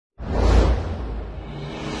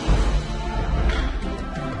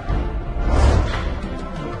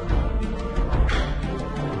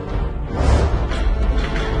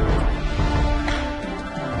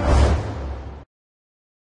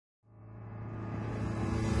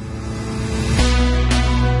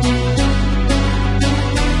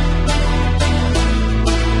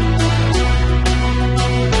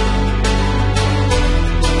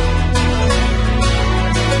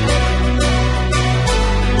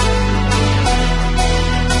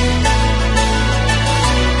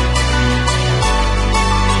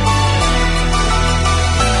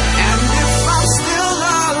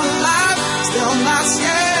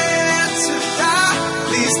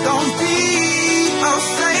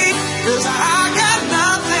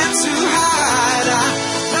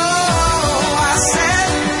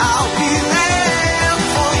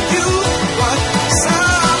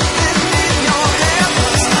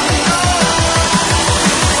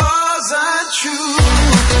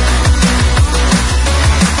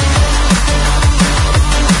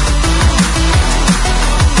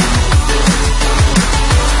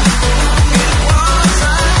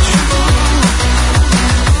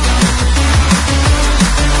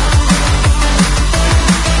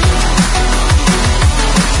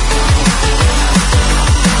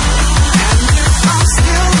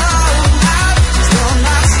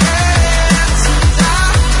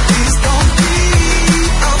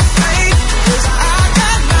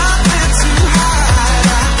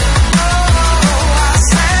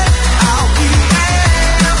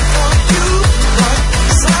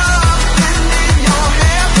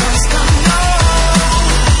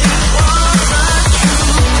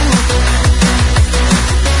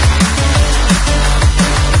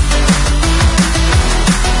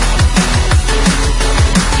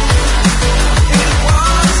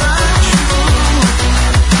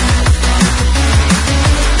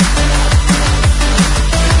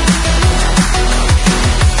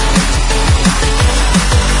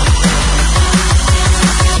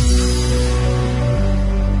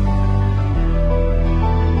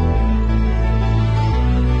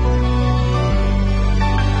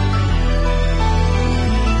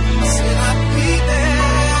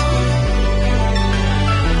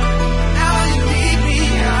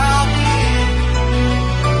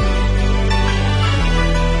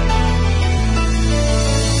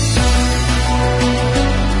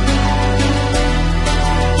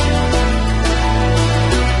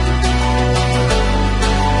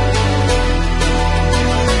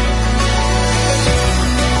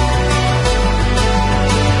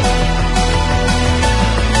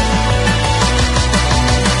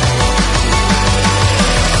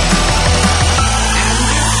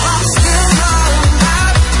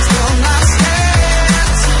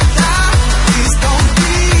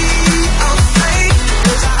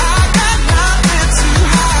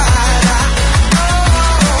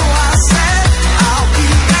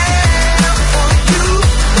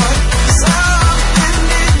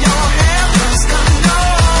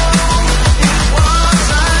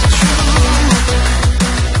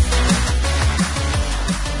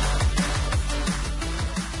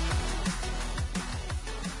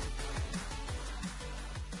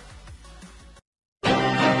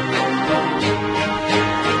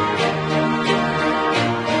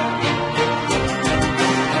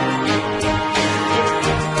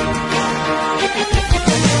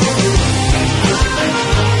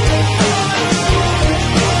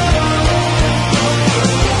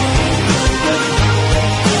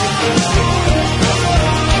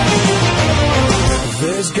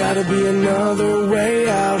gotta be another way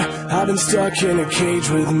out. I've been stuck in a cage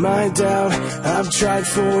with my doubt. I've tried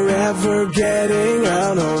forever getting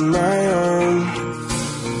out on my own.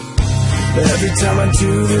 Every time I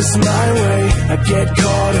do this my way, I get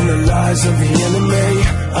caught in the lies of the enemy.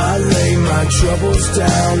 I lay my troubles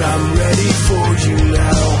down, I'm ready for you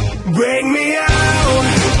now. Bring me out,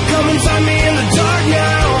 come and find me in the dark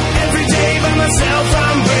now. Every day by myself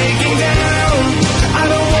I'm breaking down. I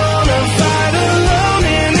don't wanna fight alone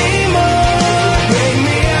anymore. Bring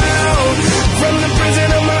me out, from the prison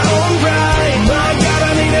of my own pride. My God,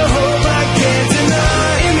 I need a hope I can't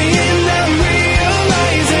deny. In the end I'm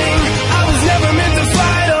realizing I was never meant to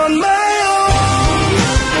fight on my own.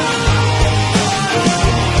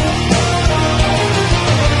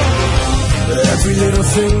 Every little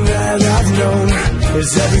thing that I've known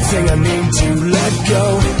is everything I need to let go.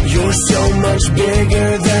 You're so much bigger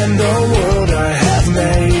than the world I have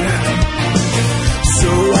made. So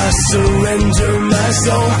I surrender my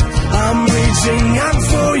soul. I'm reaching out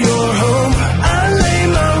for your hope. I lay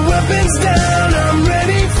my weapons down, I'm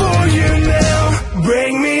ready for you now.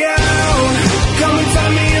 Bring me out, come and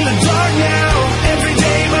find me in the dark now. Every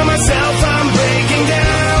day by myself I'm breaking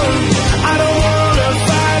down. I don't wanna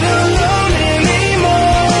fight alone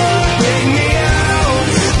anymore. Bring me out,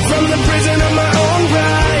 from the prison of my own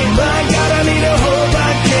pride. My God, I need a hope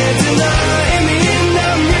I can't deny. In the end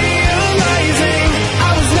I'm realizing I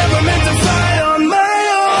was never meant to fight on my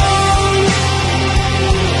own.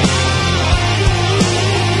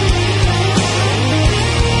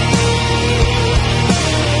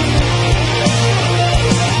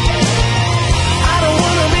 I don't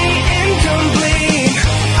wanna be incomplete.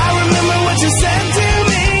 I remember what you said to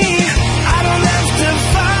me. I don't have to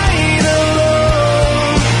fight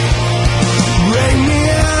alone. Bring me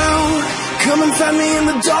out, come and find me in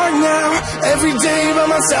the dark now. Every day by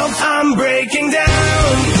myself I'm breaking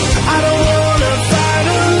down. I don't